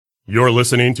You're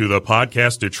listening to the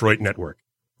Podcast Detroit Network.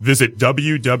 Visit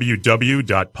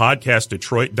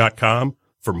www.podcastdetroit.com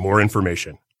for more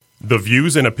information. The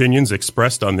views and opinions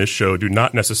expressed on this show do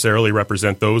not necessarily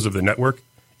represent those of the network,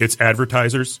 its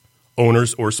advertisers,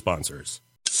 owners, or sponsors.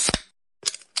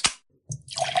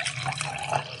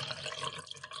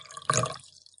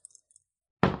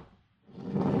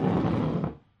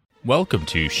 Welcome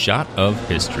to Shot of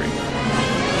History.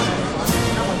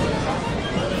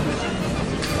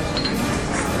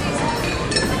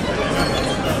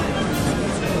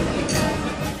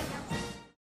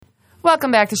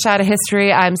 Welcome back to Shot of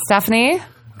History. I'm Stephanie.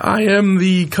 I am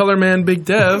the color man, Big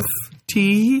Dev.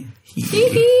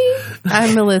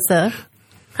 I'm Melissa.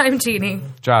 I'm Jeannie.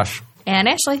 Josh. And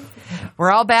Ashley.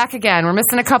 We're all back again. We're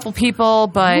missing a couple people,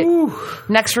 but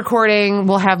next recording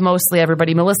we'll have mostly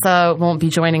everybody. Melissa won't be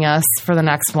joining us for the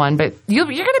next one, but you're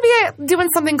going to be doing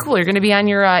something cool. You're going to be on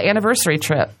your anniversary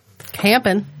trip.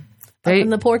 Camping. Up in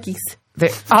the Porkies.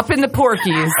 Up in the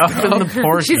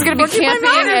Porkies. She's going to be camping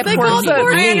at Porkies.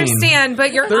 I understand,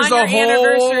 but you're There's on your a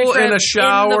anniversary hole trip in a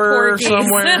shower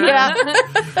somewhere. Yeah.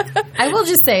 I will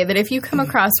just say that if you come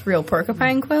across real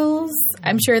porcupine quills,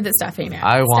 I'm sure that Stephanie them.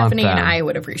 and I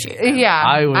would appreciate them. Yeah.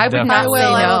 I would not I will say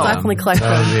no. definitely collect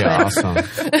That them. would be awesome.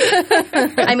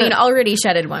 I mean, already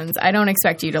shedded ones. I don't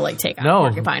expect you to take on a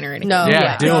porcupine or anything. No.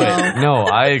 Yeah, do it. No,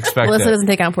 I expect Melissa it. doesn't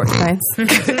take on porcupines.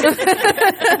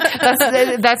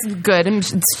 That's good. And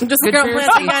it's Just good don't for your take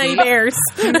on any safety. bears.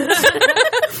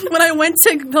 When I went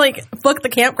to book the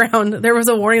campground, there was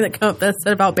a warning that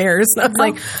said about bears. And I was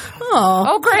like,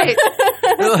 Oh, great.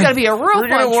 This is going to be a real We're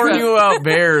going to warn you about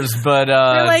bears, but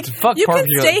fuck you can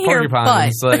stay here,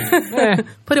 porcupines. but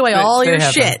put away all they your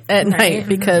happen. shit at night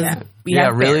because we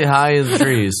have really bears. high in the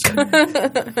trees.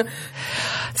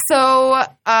 So,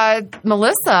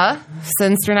 Melissa,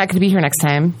 since you're not going to be here next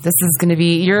time, this is going to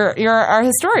be you're our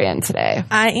historian today.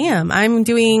 I am. I'm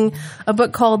doing a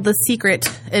book called The Secret.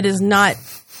 It is not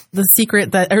the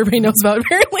secret that everybody knows about,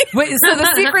 apparently. Wait, so the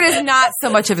secret is not so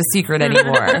much of a secret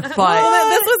anymore, but Well,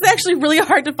 this was actually really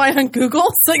hard to find on Google,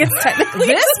 so I guess technically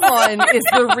this one is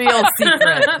the real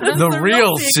secret. The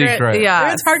real secret.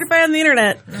 Yeah. It's hard to find on the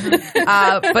internet.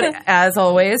 But as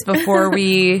always, before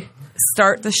we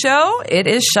start the show, it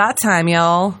is shot time,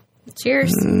 y'all.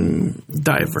 Cheers.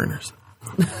 Diet Burners.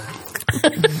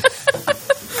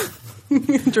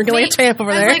 Drinking like a champ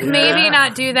over there. maybe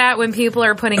not do that when people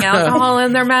are putting alcohol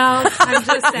in their mouth. I'm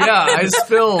just saying. Yeah, I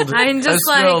spilled. I'm just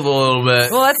I spilled a little bit.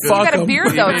 Well, you got a beard,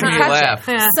 though. It's You a made me catch laugh.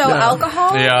 Yeah. So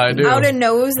alcohol Yeah, I do. out a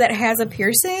nose that has a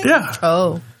piercing? Yeah.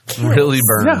 Oh. Really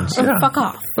burns. Yeah. Fuck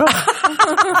off.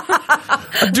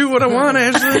 I do what I want,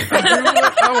 Ashley. I do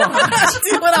what I want.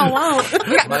 Do what I want.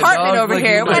 We got Cartman over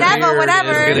here. Whatever.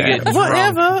 Whatever. Because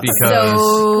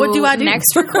So What do I do?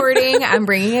 Next recording, I'm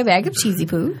bringing a bag of cheesy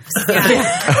poops.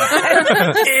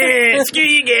 Screw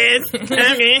you guys.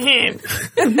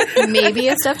 Maybe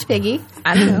a stuffed piggy.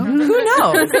 I don't know. Who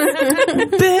knows?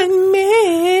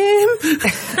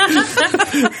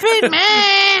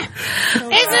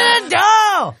 It's a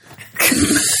doll. And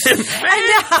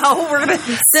now we're going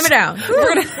to Simmer down.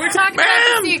 We're talking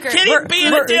about the secret.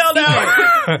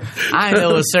 I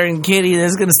know a certain kitty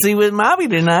that's going to sleep with mommy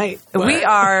tonight. We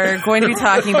are going to be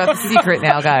talking about the secret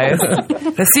now, guys.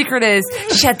 The secret is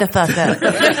shut the fuck up.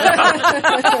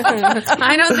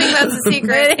 I don't think that's a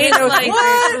secret. It's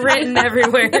written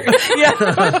everywhere.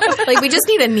 We just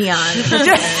need a neon.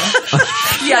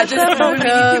 Yeah, just when we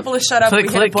need people to shut up. Click,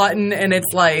 we hit a click. button, and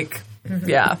it's like,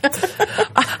 yeah.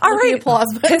 All right, applause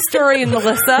button. historian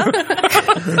Melissa.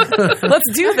 Let's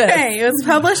do this. Okay, it was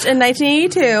published in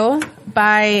 1982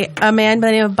 by a man by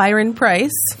the name of Byron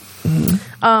Price.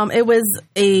 It was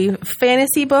a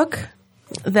fantasy book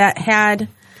that had,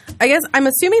 I guess, I'm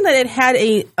assuming that it had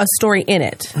a story in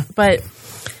it, but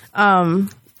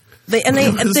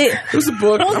It was a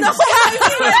book.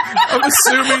 I'm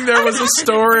assuming there was a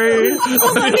story.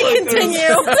 let me continue.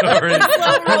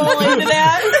 Roll into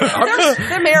that.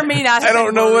 There may or may not. I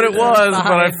don't know what it was,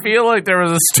 but I feel like there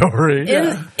was a story.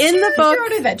 In the book,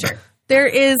 Adventure. there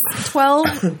is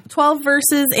 12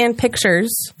 verses and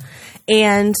pictures.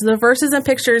 And the verses and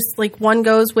pictures, one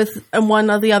goes with one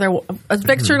of the other. A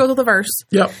picture goes with a verse.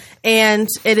 Yep. And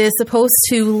it is supposed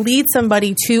to lead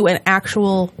somebody to an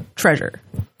actual treasure.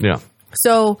 Yeah.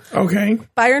 So Okay.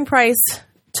 Byron Price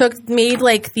made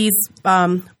these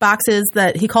boxes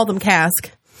that he called them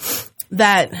cask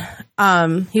that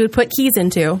he would put keys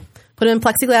into, put them in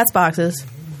plexiglass boxes,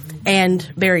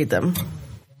 and buried them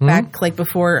back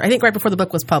before, I think right before the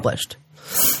book was published.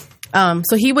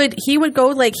 So he would go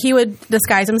like he would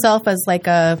disguise himself as like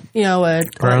a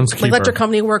Groundskeeper. like electric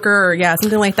company worker or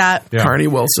something like that. Yeah. Carney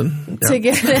Wilson. To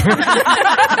get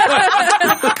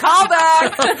Call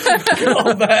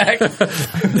back.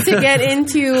 to get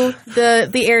into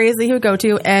the areas that he would go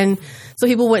to, and so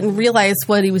people wouldn't realize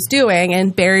what he was doing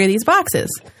and bury these boxes.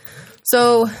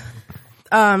 So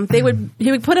he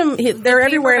would put them. They're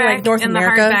everywhere in like North and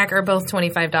America. the hardback are both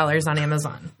 $25 on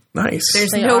Amazon. Nice.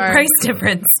 There's They no are. price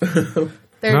difference.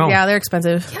 They're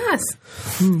expensive. Yes.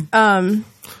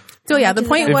 So yeah, the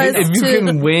point was If you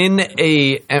can win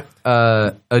a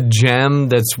gem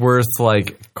that's worth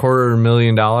like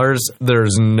 $250,000,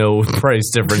 there's no price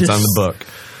difference on the book.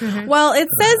 Well, it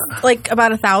says like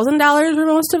about $1,000 for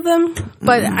most of them,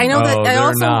 but I know that I they're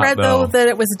also not, read though. that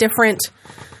it was different.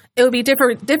 It would be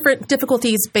different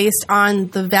difficulties based on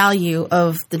the value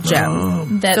of the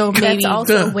gem. That's maybe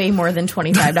also way more than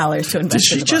 $25 to invest. Did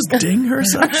she in the just ding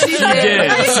herself? She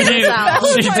did.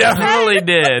 She definitely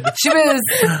did. She was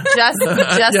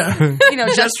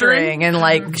gesturing and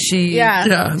like she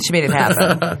made it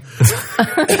happen.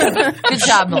 Good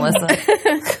job, Melissa.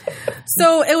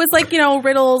 So it was like,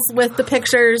 riddles with the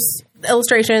pictures,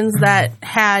 illustrations that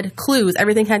had clues.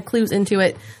 Everything had clues into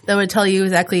it that would tell you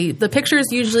exactly. The pictures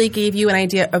usually gave you an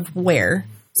idea of where.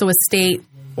 So a state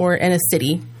or in a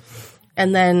city.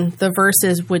 And then the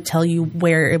verses would tell you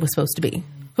where it was supposed to be.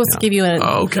 Supposed to give you an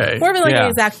more of like an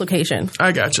exact location.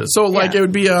 I gotcha. So like it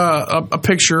would be a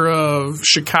picture of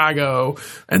Chicago,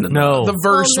 and the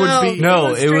verse would be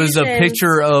it was a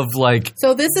picture of like.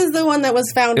 So this is the one that was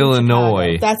found Illinois.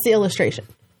 in Chicago. That's the illustration.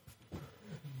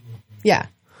 Yeah.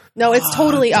 No, it's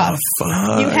totally off.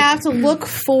 You have to look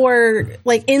for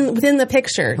like within the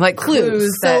picture, like clues.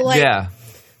 So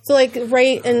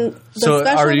right in the special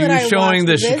are you that I showing watched,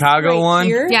 the this Chicago right one?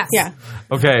 Here, Yes. Yeah.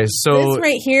 Okay, so This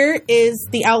right here is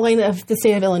the outline of the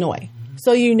state of Illinois.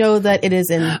 So you know that it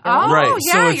is in Illinois. right,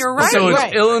 yeah, so it's, you're right. So it's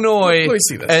Right. Illinois, Let me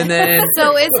see this. and then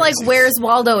So it's like where's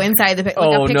Waldo inside the picture? Oh,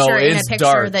 Like a no, picture in a it's picture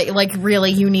dark. that like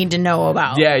really you need to know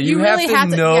about. yeah, you, have really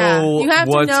to know you have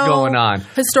to what's know going on.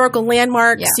 Historical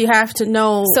landmarks. Yeah. You have to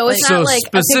know. So it's So not like a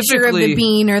picture of specifically- the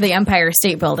Bean or the Empire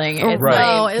State Building. It's Right.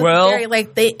 No, like, it's Well, very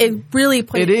it really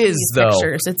plays it into is, these though.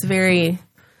 pictures. It's very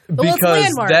well, it's Because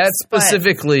landmarks, that but-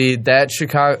 specifically, that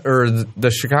Chicago or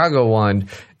the Chicago one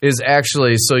is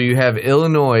actually so you have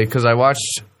Illinois because I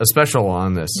watched a special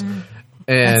on this,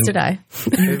 and As did I.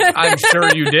 I'm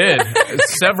sure you did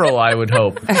several. I would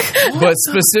hope, but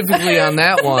specifically on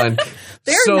that one,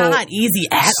 They're not easy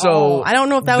at all. I don't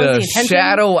know if that was the intention.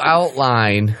 shadow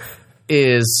outline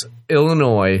is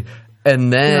Illinois,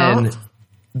 and then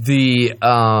the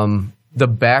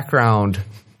background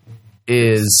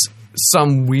is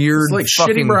some weird like shitty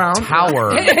fucking brown.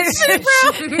 tower.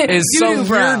 Is some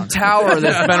weird tower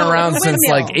that's been around since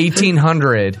like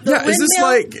 1800. Yeah, is this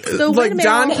windmill- like windmill-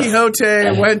 Don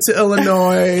Quixote went to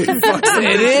Illinois?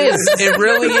 It is. It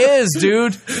really is,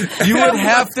 dude. You would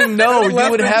have to know.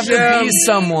 You would have to be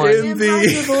someone. In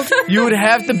the You would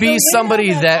have to be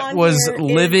somebody that was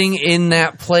living in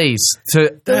that place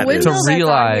to The windmill that's on here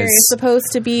realize. is supposed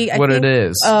to be what it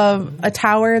is. A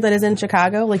tower that is in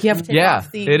Chicago. Like you have to take Yeah,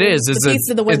 off the it is. the piece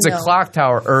of the It's a windmill. clock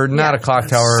tower, or not a clock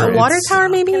tower. A water it's- tower,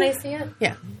 maybe. Can I see it?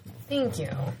 Yeah. Thank you.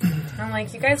 I'm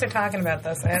like, you guys are talking about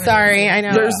this. I haven't Sorry, I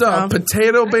know. there's a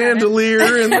potato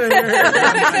bandolier in there.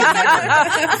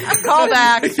 Call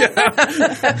back.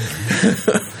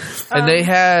 And they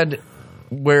had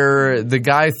where the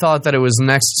guy thought that it was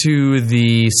next to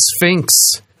the Sphinx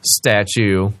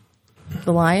statue.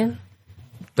 The lion.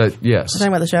 That yes, We're talking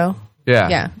about the show. yeah,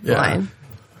 Yeah, the Yeah. lion.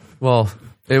 Well,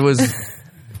 it was.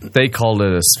 They called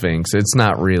it a Sphinx. It's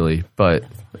not really, but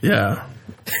Yeah,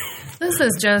 This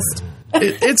is just.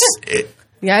 it's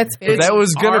Yeah, it's that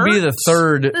was going to be the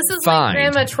third This is find.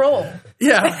 like Grandma Troll.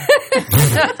 yeah.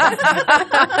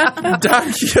 Don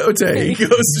Quixote. He goes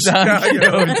to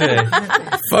Chicago,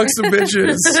 fucks some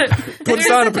bitches, puts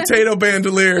on a potato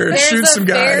bandolier, and There's shoots a some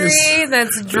guys. fairy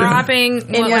that's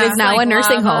dropping in what is now a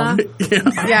nursing home.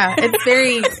 yeah, it's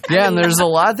very. Yeah, and there's a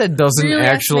lot that doesn't Really has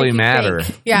to actually make you matter,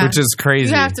 think. Yeah. which is crazy.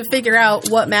 You have to figure out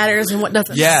what matters and what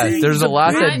doesn't. Yeah, there's a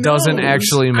lot that doesn't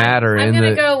actually matter I'm in going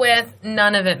to the. go with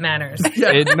none of it matters.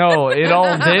 It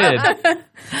all did.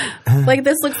 Like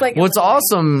this looks like What's Illinois.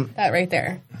 awesome, That right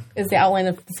there is the outline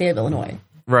of the state of Illinois.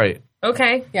 right?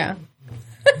 Okay. Yeah.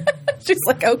 She's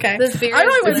like, okay. This beer I is-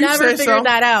 would If you never say figured so.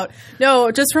 that out.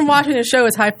 No, just from watching the show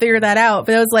is how I figured that out.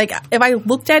 But it was like, if I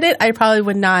looked at it, I probably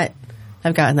would not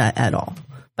have gotten that at all.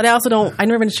 But I also don't, I've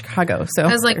never been to Chicago, so. I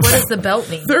was like, what does the belt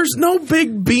mean? There's no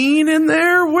big bean in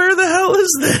there. Where the hell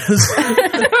is this?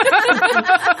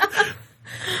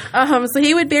 So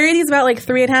he would bury these about like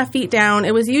 3.5 feet down.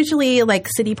 It was usually like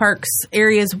city parks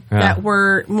areas that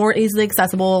were more easily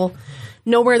accessible.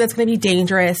 Nowhere that's going to be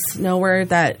dangerous. Nowhere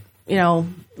that, you know,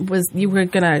 you were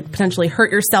going to potentially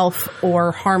hurt yourself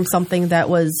or harm something that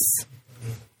was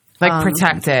like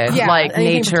protected, yeah, like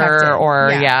anything nature protected. or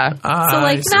So,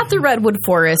 like, not the redwood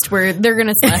forest where they're going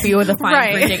to slap you with a fine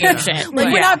Right. for digging shit.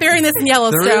 like we're not burying this in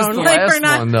Yellowstone. There is the like we're last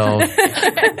not. one, though.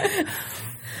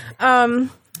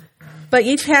 But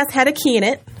each had a key in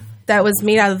it that was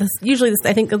made out of this. Usually,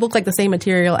 I think it looked like the same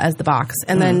material as the box.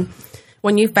 And then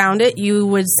when you found it, you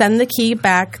would send the key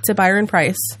back to Byron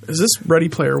Price. Is this Ready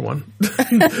Player One?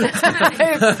 You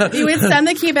would send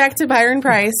the key back to Byron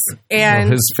Price,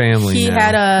 and His family He now.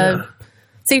 had a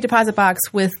safe deposit box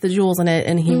with the jewels in it,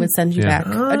 and he would send you back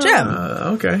a gem.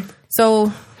 Okay. So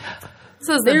This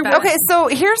is the best. Okay, so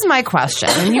here's my question.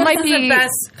 And you might This is be the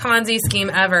best Ponzi scheme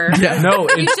ever. No,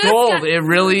 it's just gold. got It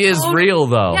really is real,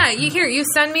 though. Yeah, you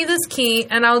send me this key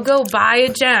and I'll go buy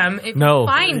a gem. If No. you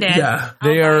find it, Yeah. I'll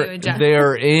They buy are you a gem. they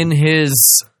are in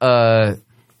his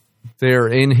they're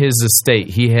in his estate.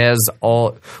 He has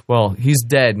all. Well, he's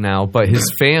dead now, but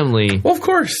his family Well, of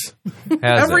course.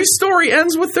 has Every it. story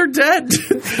ends with they're dead.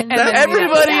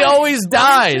 Everybody always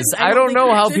dies. I don't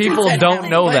know how people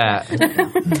don't know that.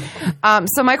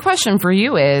 So my question for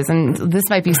you is, and this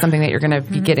might be something that you're going to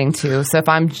be getting to. So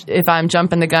if I'm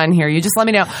jumping the gun here, you just let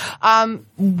me know.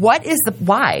 What is the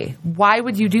why? Why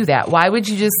would you do that? Why would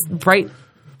you just write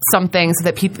something so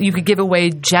that you could give away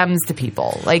gems to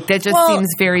people? Like that just seems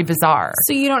very bizarre.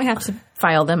 So you don't have to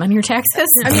file them on your taxes.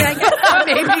 I mean, I guess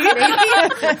Maybe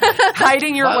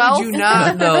hiding your Why wealth. would you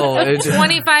not know?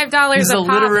 $25 He's a a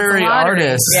pop is literary lottery.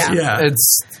 artist. Yeah.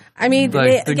 It's I mean,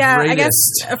 Like the I guess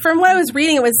greatest. from what I was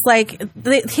reading, it was like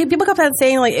people kept on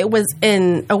saying like it was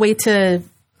in a way to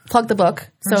plug the book,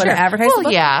 so to advertise the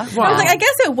book. yeah. I was like, I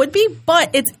guess it would be, but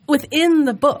it's within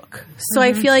the book, so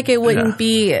I feel like it wouldn't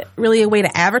be really a way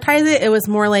to advertise it. It was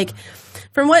more like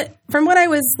from what I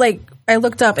was like, I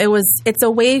looked up. It's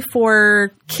a way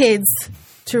for kids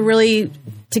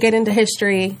to get into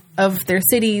history of their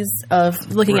cities,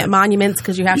 of looking at monuments,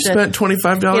 because you have You to spent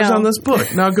 $25 you know, on this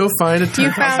book. Now go find a $10,000.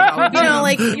 you found,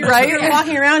 like you're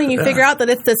walking around and you figure out that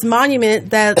it's this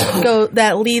monument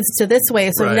that leads to this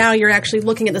way. So Right. now you're actually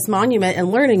looking at this monument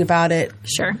and learning about it.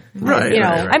 Sure. Right. You know,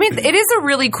 right. I mean, it is a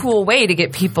really cool way to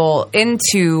get people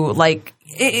into like,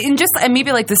 in just and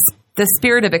maybe like this. The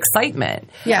spirit of excitement,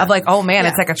 Yeah. of like, oh man, Yeah.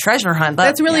 it's like a treasure hunt.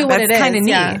 That's really what it is. That's kind of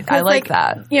neat. Yeah. 'Cause, I like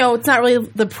that. You know, it's not really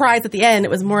the prize at the end. It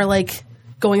was more like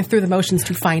going through the motions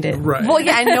to find it. Right. Well,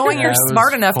 yeah, and knowing you're That was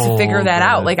smart enough to figure that full,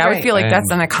 out, like I would right. feel like And-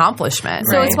 that's an accomplishment.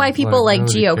 So right? it's why people like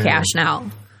really geocache care. now.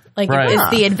 Like Right. it's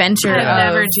the adventure I've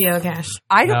of never geocached.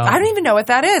 I No. don't even know what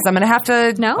that is. I'm gonna have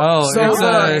to. no. oh,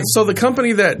 it's So the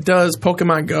company that does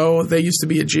Pokemon Go, they used to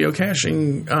be a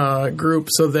geocaching group.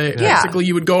 So they basically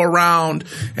you would go around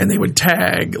and they would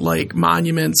tag like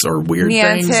monuments or weird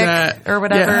things Niantic or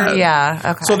whatever. Yeah.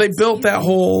 Okay. So they built that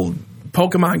whole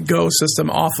Pokemon Go system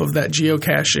off of that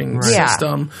geocaching Yeah.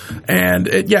 system, and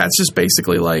it's just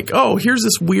basically like, oh, here's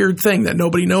this weird thing that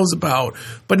nobody knows about,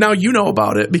 but now you know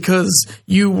about it because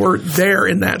you were there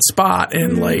in that spot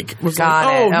and like was Got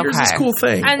like, it. oh, here's this Okay. cool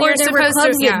thing. And Or you're there were supposed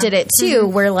clubs to, that did it too,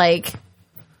 where like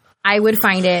I would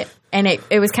find it and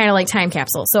it was kind of like time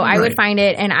capsule. So I would Right. find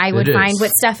it and I would It find is. what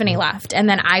Stephanie left, and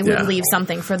then I would Yeah. leave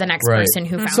something for the next Right. person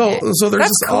who found So it. there's That's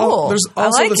this cool. there's I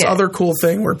also like this it. other cool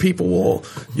thing where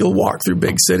you'll walk through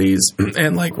big cities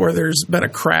and like where there's been a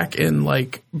crack in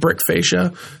like brick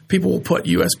fascia, people will put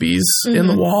USBs in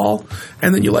the wall,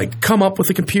 and then you like come up with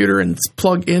a computer and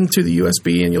plug into the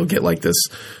USB, and you'll get like this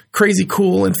crazy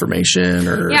cool information.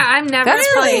 Or Yeah, I'm never That's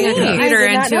plugging really a neat. computer I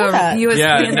did not into know a that. USB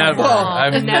Yeah, in the never. wall.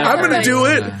 I've Never. I'm gonna do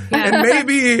it, and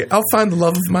maybe I'll find the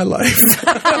love of my life.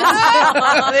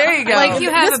 there you go. Like you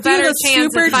have Let's a do better the chance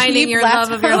super of finding cheap your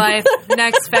love of your life laptop.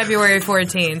 next February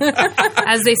 14th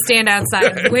as they stand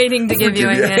outside waiting to give you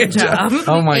a hand job.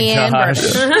 Oh my And gosh!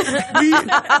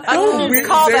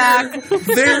 Call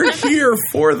They're here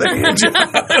for the hand job.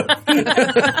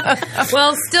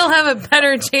 Well, still have a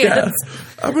better chance.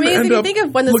 I'm I gonna mean, if end you up think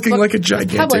of when this looking book like a was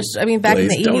gigantic published, I mean, back in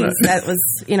the glazed 80s, donut. that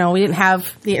was, you know, we didn't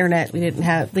have the internet, we didn't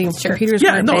have the computers.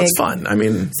 Yeah, weren't no, big. it's fun. I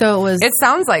mean, So it was. it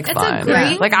sounds like It's a fun.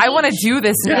 great Like I want to do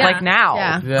this like now.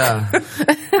 Yeah. Yeah,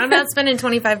 I'm not spending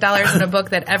 $25 in a book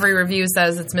that every review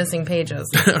says it's missing pages.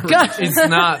 it's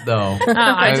not though.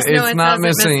 I just know it's it not says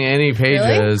it's missing any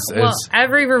pages. Well, It's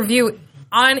every review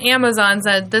on Amazon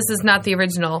said this is not the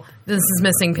original. This is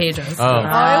missing pages. oh, it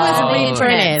was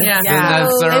reprinted. Yeah. Then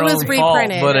that's their it was own fault,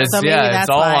 reprinted. but it's so maybe it's that's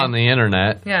all why. on the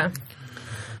internet. Yeah.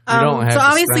 You don't have So to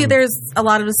obviously, spend- there's a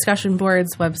lot of discussion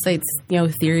boards, websites,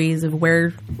 theories of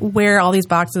where all these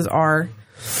boxes are,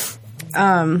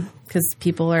 because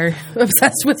people are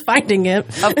obsessed with finding it,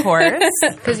 Of course.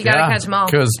 Because you got to catch them all.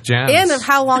 Because gems. and of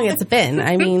how long it's been.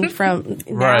 I mean, from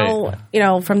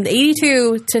now, from the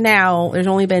 82 to now, there's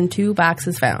only been 2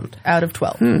 boxes found out of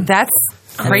 12. That's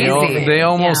crazy. They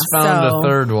almost Yeah, found so- a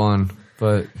third one,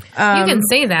 but You can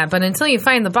say that, but until you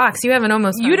find the box, you haven't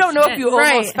almost. You don't know found if you shit.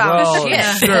 almost found well, shit.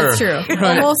 sure. That's true.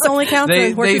 Almost only counts They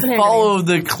as horses and handmaidens. follow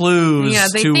the clues Yeah,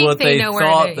 they to think what they they know where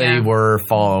thought to- they yeah. were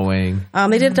following.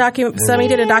 They did somebody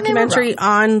did a documentary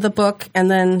on the book, and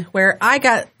then where I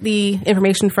got the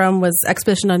information from was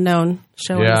Expedition Unknown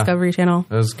show on Yeah. Discovery Channel.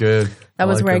 That was good. That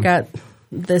was like where them. I got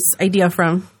this idea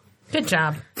from. Good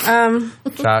job.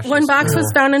 Josh One is box cool.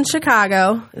 was found in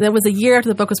Chicago. That was a year after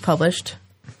the book was published.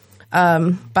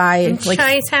 By like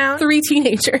Chi-town? 3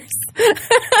 teenagers, That's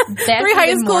 3 high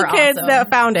even school more kids awesome. that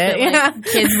found it. Like, Yeah.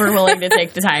 kids were willing to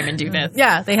take the time and do this.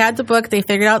 Yeah, they had the book. They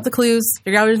figured out the clues.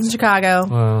 Figured out it was in Chicago.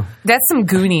 Well, That's some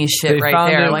Goonies shit They right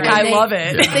found there. it- Like, And I they- love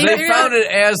it. They they figured found it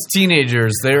as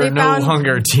teenagers. They are They no found-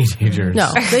 longer teenagers.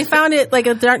 No, they found it like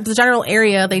the general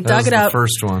area. They that was dug it the up,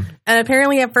 first one. and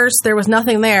apparently at first there was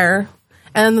nothing there.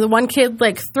 And the one kid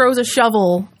like throws a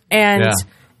shovel, and Yeah.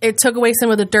 it took away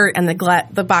some of the dirt, and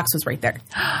the box was right there.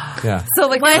 Yeah. So,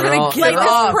 like, they're They're gonna all- give Like they're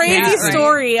this all crazy encased-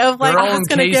 story of like They're I'm all just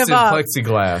gonna encased give in up.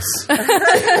 plexiglass.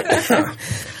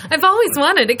 I've always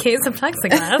wanted a case of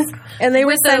plexiglass. And they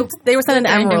were sent an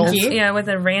emerald. Yeah, with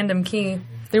a random key.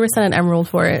 They were sent an emerald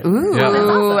for it. Ooh, Yeah.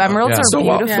 emeralds Yeah. are So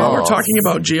beautiful. while we're talking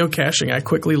about geocaching, I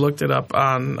quickly looked it up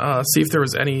on see if there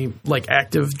was any like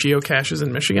active geocaches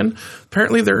in Michigan.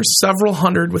 Apparently, there's several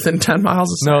hundred within 10 miles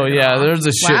of No, Saginaw. yeah, there's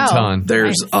a shit Wow. ton.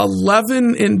 There's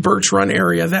 11 in Birch Run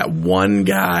area that one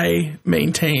guy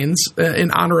maintains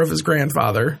in honor of his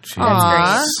grandfather.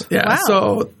 Aw. Yeah, Wow.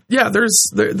 so yeah,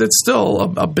 that's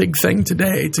still a big thing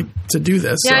today to do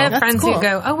this. Yeah, I so. have friends cool. who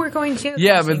go, "Oh, we're going geocaching."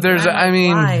 Yeah, but there's- I'm like, I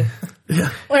mean- why?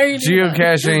 Why are you doing that?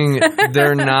 Geocaching,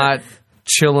 they're not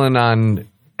chilling on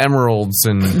emeralds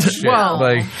and shit. Well,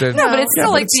 like, No, but it's Yeah, still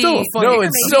but like it's still the fun. no,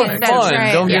 it's still That's fun.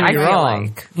 right. Don't get Yeah, me I feel wrong.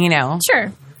 like, you know.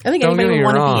 Sure. I think Don't anybody get me would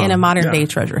want to wrong. be in a modern Yeah. day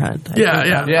treasure hunt.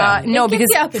 Yeah. Yeah. No, because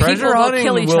you out there. people Treasure will hunting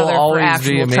kill each will other for always be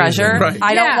actual amazing. treasure. Right.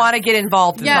 I don't Yeah. want to get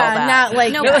involved in all Yeah, that. not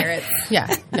like No pirates. Yeah,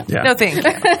 no. Yeah. No, thank you.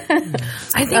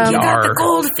 I think you got Yar. the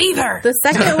gold fever. The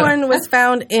second one was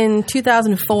found in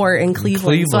 2004 in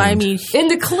Cleveland. So I mean,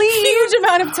 Into Cleve. huge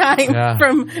amount of time Yeah.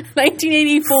 from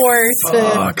 1984 to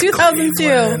Fuck 2002.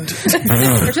 Cleveland.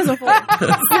 Or 2004.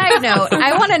 Side note,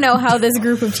 I want to know how this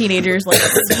group of teenagers like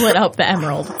split up the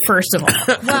emerald, first of all.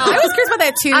 I was curious about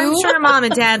that too. I'm sure mom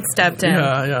and dad stepped in.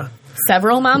 Yeah.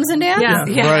 Several moms and dads?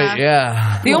 Yeah. Right,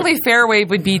 yeah. The only fair way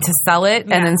would be to sell it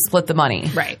and then split the money.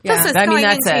 Right. Yeah. This is I mean, going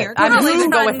that's into it. your I'm just college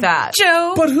going to go fund, with that.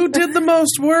 Joe. But who did the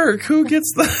most work? Who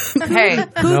gets the? Hey,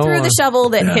 Who No threw one. the shovel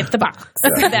that hit the box?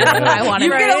 That's what I want to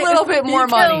you know. get a little bit more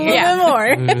money. A little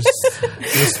bit more.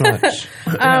 This much.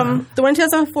 The one in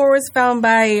 2004 was found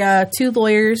by 2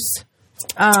 lawyers.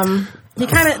 They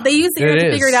used the It year to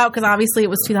is. figure it out because obviously it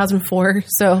was 2004.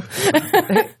 So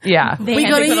Yeah. we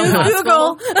go to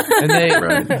Google.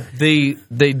 And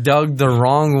they dug the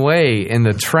wrong way in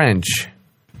the trench,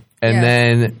 and Yeah.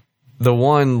 then the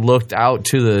one looked out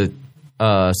to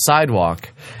the sidewalk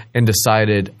and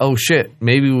decided, oh shit,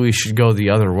 maybe we should go the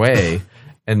other way,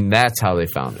 and that's how they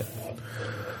found it.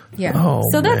 Yeah. Oh,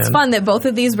 So that's man. fun that both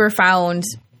of these were found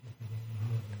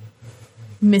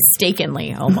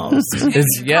mistakenly almost.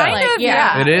 It's Like,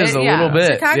 yeah. it is a Yeah. little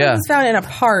bit. Chicago Yeah, was found in a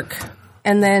park,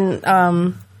 and then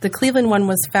the Cleveland one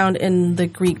was found in the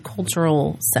Greek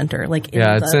Cultural Center, like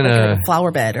Yeah, it's in a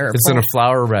flower bed or it's in a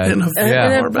flower bed. In a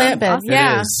yeah, in a plant bed. It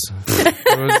Yeah, is.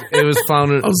 It was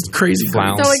found. I was crazy.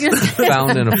 Found, So I guess-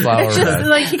 found in a flower bed.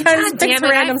 like you kind of God picked damn a it, I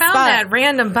random found spot. that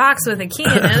random box with a key in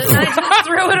it, and I just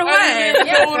threw it away.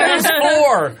 know what it was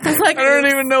for. Like, I don't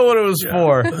even know what it was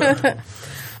for.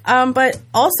 but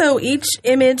also each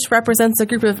image represents a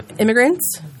group of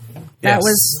immigrants. That Yes.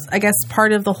 was, I guess,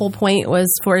 part of the whole point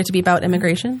was for it to be about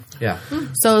immigration. Yeah.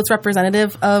 So it's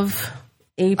representative of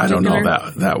a I don't know particular-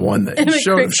 about that one that you Immigrant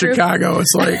showed of group. Chicago.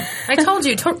 It's like I told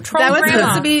you, troll That was grandma.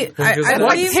 supposed to be. I Because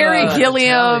believe, that's, Terry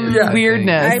Gilliam Yeah.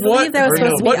 weirdness. I believe that was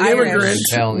supposed to be what Irish. immigrant?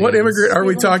 Italians. What immigrant are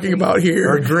we talking about here?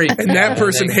 Or Greek. And that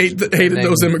person hated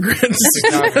those immigrants.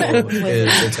 Chicago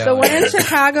is The one Italian. in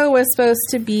Chicago was supposed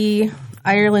to be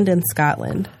Ireland and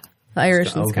Scotland. The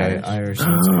Irish and Okay, Scottish. Irish.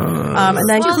 And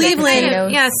then Well, Cleveland.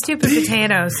 potatoes. Yeah, stupid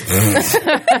potatoes.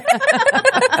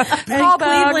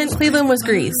 And Cleveland was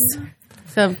Greece.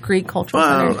 So Greek cultural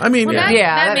Well, center. I mean, Well, yeah. that,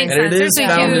 Yeah, that makes And sense. it is There's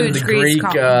a found in huge the Greek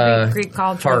Greek Greek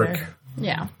culture park. there.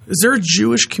 Yeah. Is there a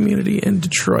Jewish community in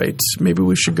Detroit? Maybe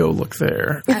we should go look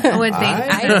there. I would think.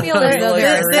 I feel as though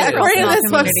there's According to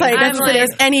this website, I'm doesn't say like- there's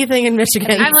anything in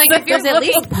Michigan. I'm like, if you're at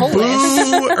least Polish.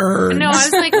 Boo-ers. No, I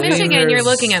was like, Michigan, you're There's-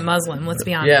 looking at Muslim, let's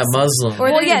be honest. Yeah, Muslim.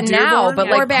 Or Well, there's yeah, a now, Dearborn, but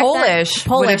or like back Polish,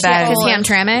 then. would have been. because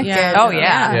Hamtramck. Yeah. Oh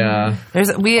yeah. yeah. There's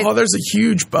There's a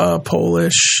huge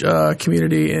Polish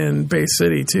community in Bay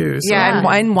City too. So.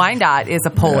 and Wyandotte is a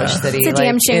Polish city. It's a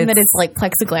damn Like, shame that it's like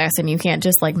plexiglass and you can't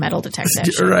just like metal detect that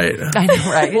shit. Right. I know,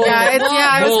 right? It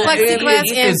was plexiglass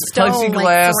and it's stone, plexiglass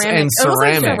like ceramic. and It was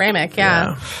like ceramic. ceramic,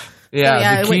 yeah. Yeah,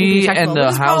 yeah, the it wouldn't be key checkable. and the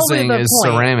Which is probably housing the is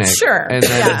point. ceramic. Sure. And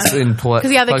then Yeah. it's in Because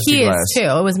the key plexiglass. is too.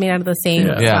 It was made out of the same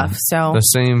Yeah. stuff. So The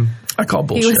same. I call he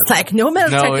bullshit. was like, "No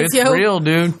metal No, detectors, it's yo." real,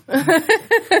 dude.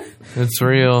 It's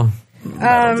real.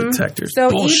 detectors. So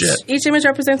Bullshit. each image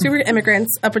represents group of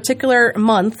immigrants, a particular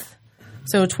month.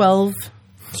 So 12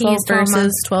 Keys, 12 verses,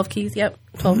 months. 12 keys. Yep,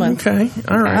 12 months. Okay.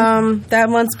 All right. That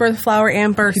month's birth flower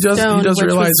and birth he does stone, which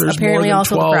realize was there's more apparently than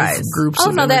also 12 the prize. groups Oh,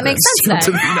 of no, that makes immigrants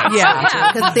sense come to the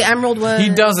Yeah, because the emerald was He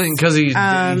doesn't because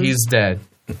he's dead.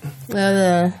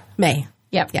 May.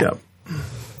 Yep. Yeah. Yep.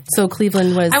 So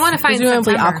Cleveland was I wanna find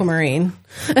presumably September. aquamarine.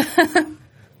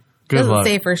 Good Doesn't luck.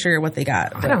 say for sure what they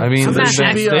got. but- I mean, I'm not they've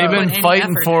actually been putting any fighting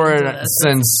effort for into it this.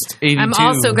 since 82. I'm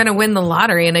also going to win the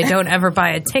lottery, and I don't ever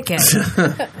buy a ticket.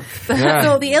 Yeah.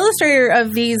 So the illustrator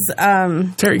of these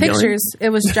Terry pictures, it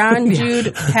was John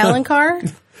Jude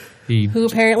Palancar, He- who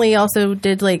apparently also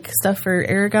did like stuff for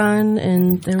Aragon,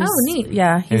 and there was neat.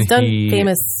 yeah, he's And done he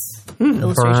famous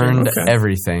illustrations. burned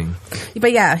everything.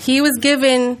 But yeah, he was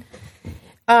given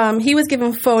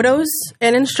photos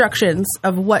and instructions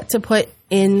of what to put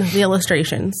in the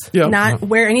illustrations, Yep. not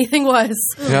where anything was.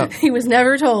 Yep. He was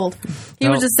never told. He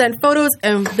was Nope. just sent photos,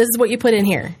 and this is what you put in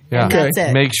here. Yeah. And that's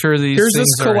it. Make sure these Here's things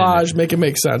this are in it. collage. Make it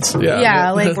make sense. Yeah.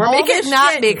 Yeah, like Or all make it this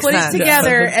not shit, make put sense. it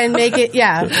together and make it.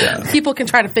 Yeah, people can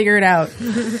try to figure it out.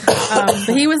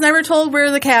 But he was never told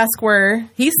where the casks were.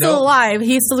 He's still Nope. alive.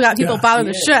 He's still got people Yeah. bothering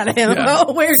the shit out of him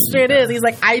about where shit is. He's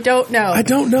like, I don't know. I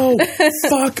don't know.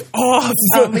 Fuck off.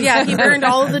 But yeah, he burned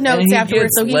all of the notes And he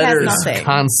afterwards, gets so he has letters nothing.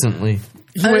 constantly.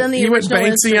 He Other went, than the he went original Banksy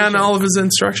on illustration. all of his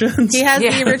instructions. He has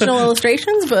the original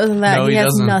illustrations, but other than that, No, he he has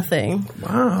doesn't. nothing.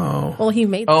 Wow. Well, he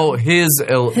made Oh, his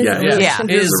Yeah. his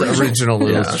His original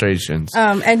illustrations.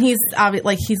 and he's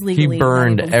like he's He legally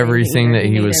burned not able to do everything that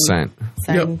anything he here. was He sent.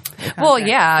 made him sign a Well, contract,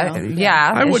 yeah, so.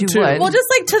 yeah. I as would you too. Well, just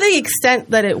like to the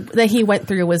extent that he went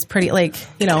through was pretty, like,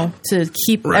 you know, to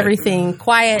keep Right. everything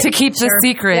quiet. to keep the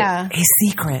secret Yeah. a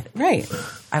secret. Right.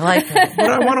 I like it. But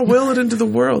I want to will it into the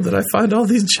world that I find all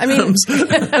these I mean, gems.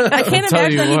 I can't tell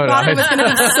imagine you that he what, thought it was going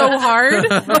to be so hard.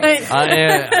 But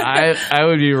I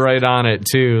would be right on it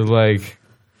too. Like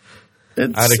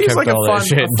It I'd have seems kept like all that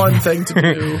shit. a fun thing to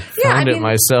do. found it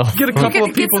myself. Get a couple Get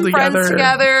of people some together. friends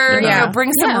together. Yeah. You know,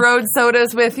 bring some road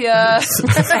sodas with you, and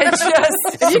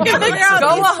just you can figure out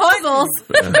go these a hunt.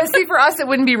 But see, for us, it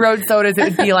wouldn't be road sodas; it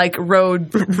would be like road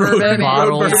bourbon,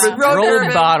 bottles, Road rolled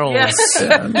bourbon. bottles.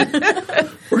 Yeah.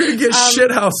 We're gonna get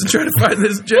shit house and try to find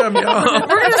this gem, y'all.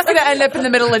 We're just gonna end up in the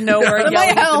middle of nowhere, It might yelling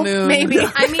at the help, moon. maybe.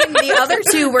 I mean, the other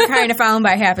two were kind of found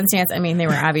by happenstance. I mean, they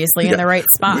were obviously in the right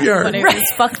spot, we are. but it was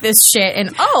fuck this shit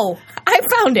and I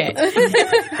found it.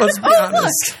 Let's be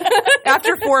honest.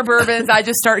 After 4 bourbons, I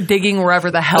just start digging wherever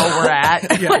the hell we're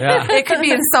at. Yeah. It could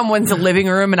be in someone's living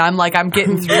room, and I'm like, I'm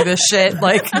getting through this shit.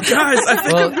 Like, Guys, I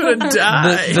think I'm gonna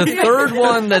die. The third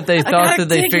one that they thought that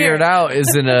they figured out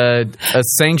is in a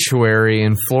sanctuary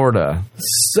in Florida,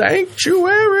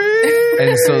 Sanctuary.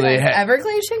 and so they had.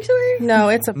 Everglades Sanctuary? no,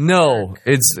 it's a No,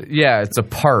 it's a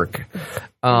park.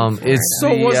 It's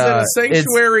So was it a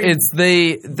sanctuary It's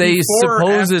they before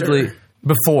or supposedly after?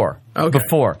 before Okay.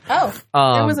 before. Oh,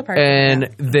 it was a park. and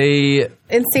they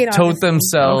in St. tote Augustine.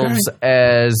 themselves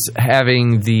as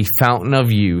having the Fountain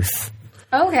of Youth.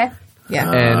 Oh, okay. Yeah.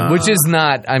 And which is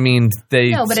not. I mean,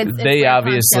 they No, but it's they right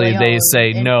obviously Ponce de they Leon say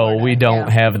in no, Florida, we don't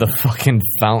yeah. have the fucking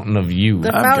Fountain of Youth. The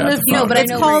I've Fountain got of the Youth. Fountain. But I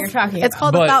It's know called. what you're talking It's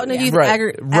called But- the Fountain of Youth.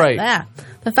 right, right.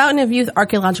 The Fountain of Youth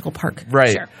Archaeological Park.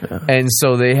 Right. And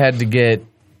so they had to get,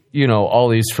 all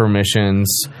these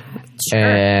permissions.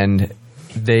 And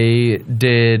they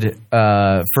did,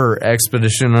 for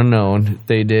Expedition Unknown,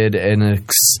 they did an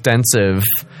extensive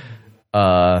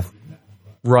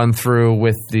run through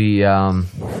with the,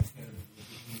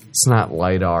 it's not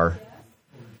LiDAR.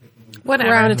 Whatever.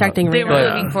 Ground detecting They radar. were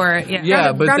looking for it. Yeah.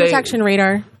 Yeah, but Ground they, detection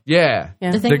radar. Yeah.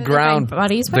 Yeah. The thing The that they ground. find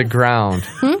bodies The with? ground.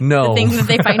 No. The things that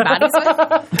they find bodies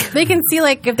with? They can see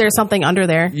like if there's something under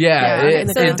there. Yeah, in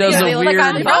the it does ground. a They look weird.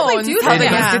 on- they probably do How that. they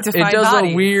Yeah. get to It find does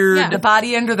bodies. a weird. The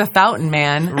body under the fountain,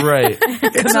 man. Right.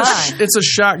 It's a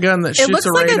shotgun that shoots looks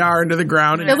a like a- radar into the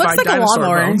ground. And It you looks find like a dinosaur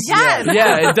lawnmower. bones. Yes.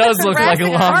 Yeah, it does look like a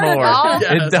Jurassic Park, lawnmower. all.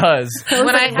 It does.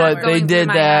 What I have But going they through did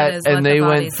my head that, is what and the they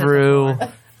went bodies have through,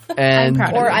 and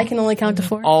Or I can only count to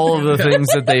 4. all of the things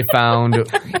that they found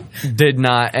did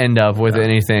not end up with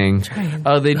anything.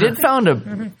 They did found a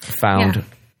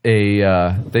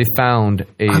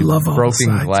I love all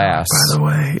broken the side glass. talk, by the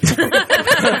way.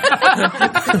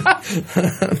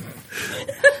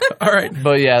 All right,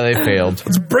 But yeah, they failed.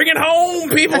 bring it home,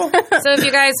 people. So if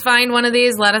you guys find one of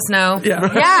these, let us know. Yeah.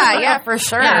 Yeah, for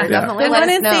sure. Definitely The let one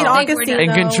us in St. know. Augustine, And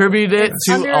though, contribute it it's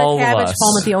to under all a of cabbage us.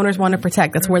 palm that the owners want to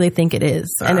protect. That's where they think it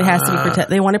is, and it has to be protected.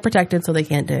 They want it protected so they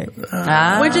can't dig.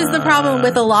 Which is the problem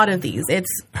with a lot of these.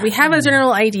 We have a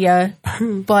general idea,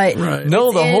 but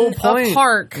No, the in whole a point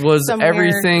park was somewhere,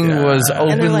 everything was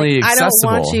and they're openly like, I don't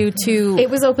accessible. want you to. It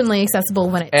was openly accessible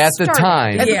when it At the started.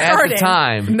 time, At the at the starting.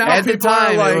 time, Now at the people are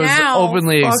time, like, it was now,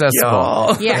 openly fuck accessible.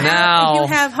 y'all. Yeah, Now- you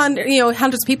have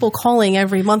hundreds of people calling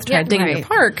every month trying to dig in your right.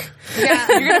 park. You're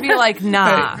going to be like,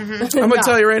 nah. I'm gonna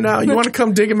tell you right now. You want to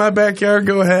come dig in my backyard?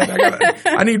 Go ahead.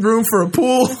 I need room for a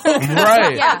pool.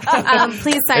 Right.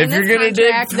 Please sign If this you're gonna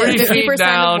dig contract that 3 50% feet of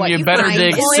down, what you better find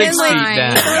dig is 6 mine. feet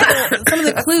down. Some of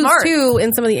the clues too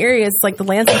in some of the areas, like the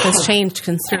landscape has changed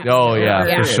considerably. Oh yeah,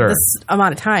 over for sure. This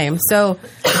amount of time, so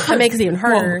that makes it even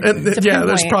harder. And, to yeah,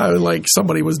 there's pinpoint. probably like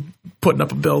somebody was putting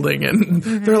up a building and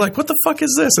they're like, "What the fuck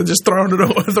is this?" And just throwing it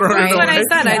away. That's what I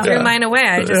said. I threw mine away.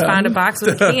 I just Yeah. found a box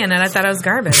with a key in it. I thought it was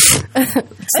garbage. I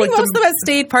think most of them have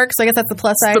state parks, so I guess that's the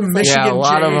plus side. the It's like, Michigan Yeah, a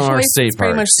lot of them are choice, state it's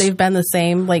pretty much parks. they've been the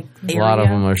same. Like A lot of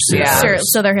them are state Yeah. Sure, parks.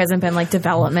 so there hasn't been like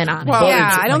development on it. Well,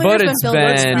 Yeah, I don't but think it's there's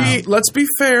been been- billboards. Let's be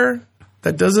fair.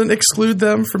 That doesn't exclude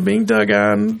them from being dug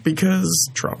on because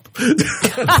Trump.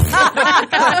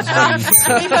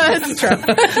 Because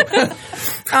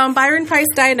Trump. Byron Price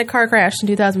died in a car crash in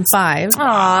 2005.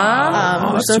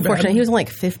 Aww. Which is unfortunate. He was only like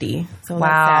 50. So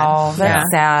Wow. that's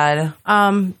sad. That's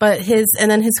sad. But his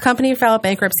company filed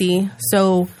bankruptcy,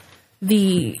 so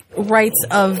the rights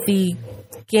of the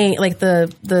game, like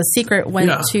the secret,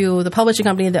 went to the publishing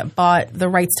company that bought the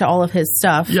rights to all of his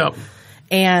stuff. Yep.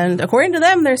 And according to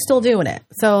them, they're still doing it,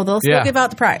 so they'll still Yeah. give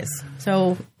out the prize.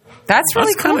 So That's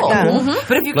really kinda cool. cool.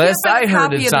 But if you Last can't I get a heard,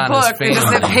 copy it's of the on his book because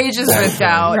family. the pages ripped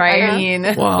out, Right. I mean,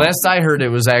 Wow. Last I heard, it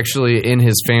was actually in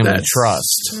his family That's-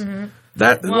 trust.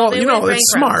 That Well, they you went know,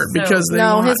 it's bankrupt, smart so- because they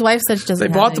no, want- his wife said she doesn't. they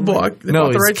have bought it the anymore. book. They No,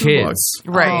 bought the his rights to the book. kids.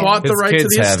 right. Bought the His right to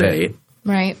kids the have it. estate.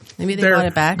 Right. Maybe they They're bought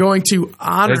it back. going to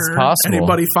honor It's possible.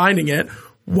 anybody finding it.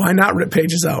 Why not rip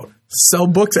pages out? Sell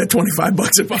books at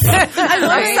 $25 a pop.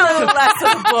 I sell the last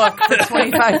of the book for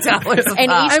 $25 a And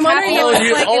pop. each I'm wondering copy- if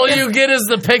it's like All if you get is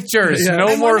the pictures. Yeah. No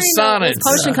I'm more wondering though, sonnets. This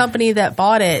publishing company that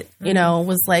bought it,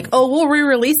 was like, "Oh, we'll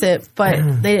re-release it," but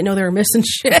they didn't know they were missing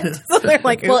shit. So they're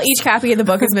like, Well, "Oops." each copy of the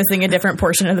book is missing a different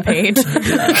portion of the page. You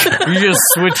just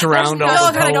switch around all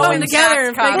all the gotta go in poems. together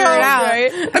and figure it out.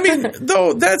 I mean,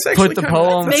 though, that's actually Put the kinda-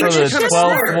 poem that's for actually the kinda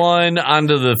 12th smart. one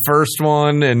onto the first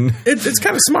one, and It's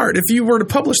kind of smart. If you were to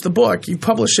publish the book, you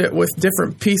publish it with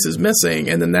different pieces missing,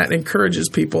 and then that encourages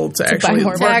people to actually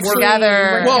more work, books. Actually,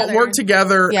 together. work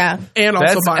together, Yeah. and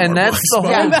also buy more that's books. the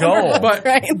whole goal. But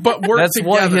work That's together.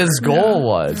 what his goal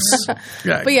was.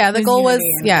 Yeah. But yeah, the goal was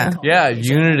Yeah,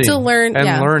 unity to learn, and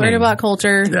learning. learn about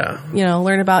culture. Yeah.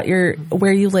 Learn about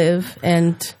where you live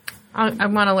and I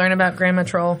want to learn about Grandma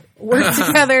Troll.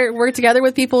 work together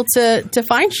with people to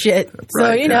find shit. So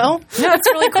Right, No, it's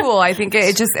really cool. I think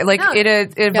it just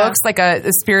it evokes like a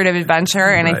spirit of adventure,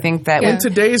 and I Right. think that In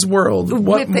today's world,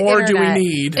 what With the more do we internet.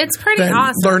 need? It's pretty than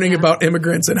awesome, learning yeah. about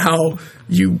immigrants and how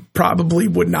you probably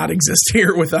would not exist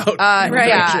here without.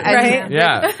 right.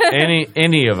 Yeah,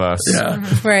 any of us. Yeah.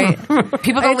 right.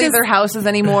 People don't leave their houses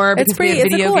anymore because we have it's a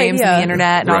video cool games idea. and the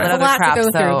internet and all Right. that It's a other lot crap. to go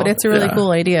through, but it's a really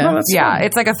cool idea. No, that's yeah, fun.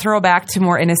 it's like a throwback to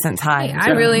more innocent times.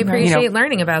 I really appreciate You know,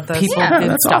 learning about this. people Yeah, did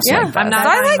that's stuff awesome. like I'm that. not- So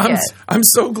I like I'm, it. I'm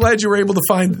so glad you were able to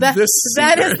find That this. is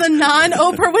secret. the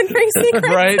non-Oprah Winfrey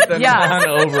secret. Right? That's Yeah. not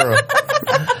over.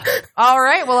 All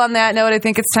right. Well, on that note, I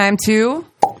think it's time to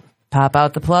pop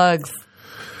out the plugs.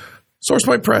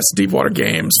 SourcePoint Press, Deepwater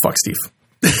Games. Fuck Steve.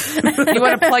 You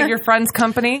want to plug your friend's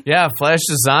company? Yeah, Flash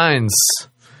Designs.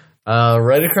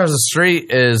 Right across the street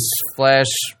is Flash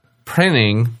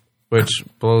Printing, which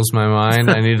blows my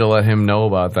mind. I need to let him know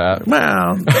about that.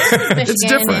 Well, it's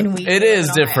Michigan different. and we It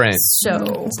is different.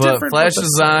 So But different, Flash but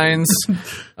the Designs,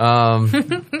 on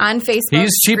Facebook,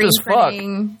 He's cheap screen as fuck.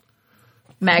 printing,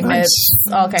 magnets,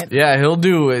 all kinds. Yeah, he'll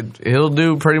do it. He'll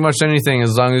do pretty much anything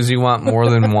as long as you want more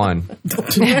than one.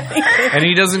 And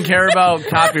he doesn't care about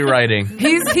copywriting.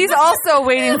 He's also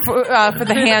waiting for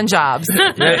the hand jobs.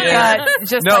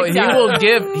 Just No, like he that.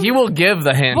 will give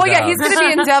the hand Well, yeah, jobs. he's going to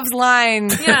be in Dev's line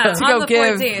Yeah, to on go the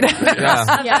give. 14th.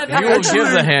 Yeah. He will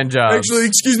give the hand jobs. Actually,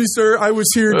 excuse me, sir. I was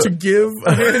here to give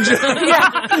a hand job.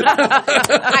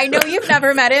 I know you've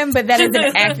never met him, but that is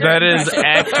an accurate. That is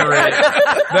accurate.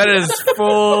 That is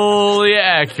fully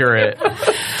accurate.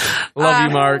 Love you,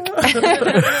 Mark.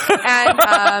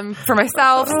 And for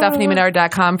myself,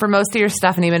 StephanieMenard.com. For most of your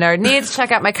Stephanie Menard needs,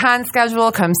 check out my con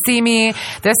schedule. Come see me.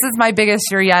 This is my biggest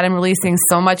year yet. I'm releasing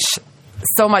so much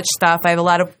stuff. I have a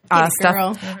lot of stuff.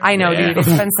 Girl. I know, dude. It's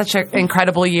been such an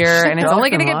incredible year, and it's only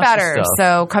going to get Lots of better. stuff.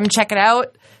 So come check it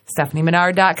out.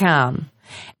 StephanieMenard.com.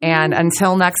 And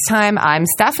until next time, I'm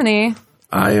Stephanie.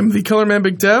 I am the Color Man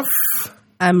Big Dev.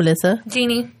 I'm Melissa.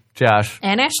 Jeannie. Josh.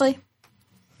 And Ashley.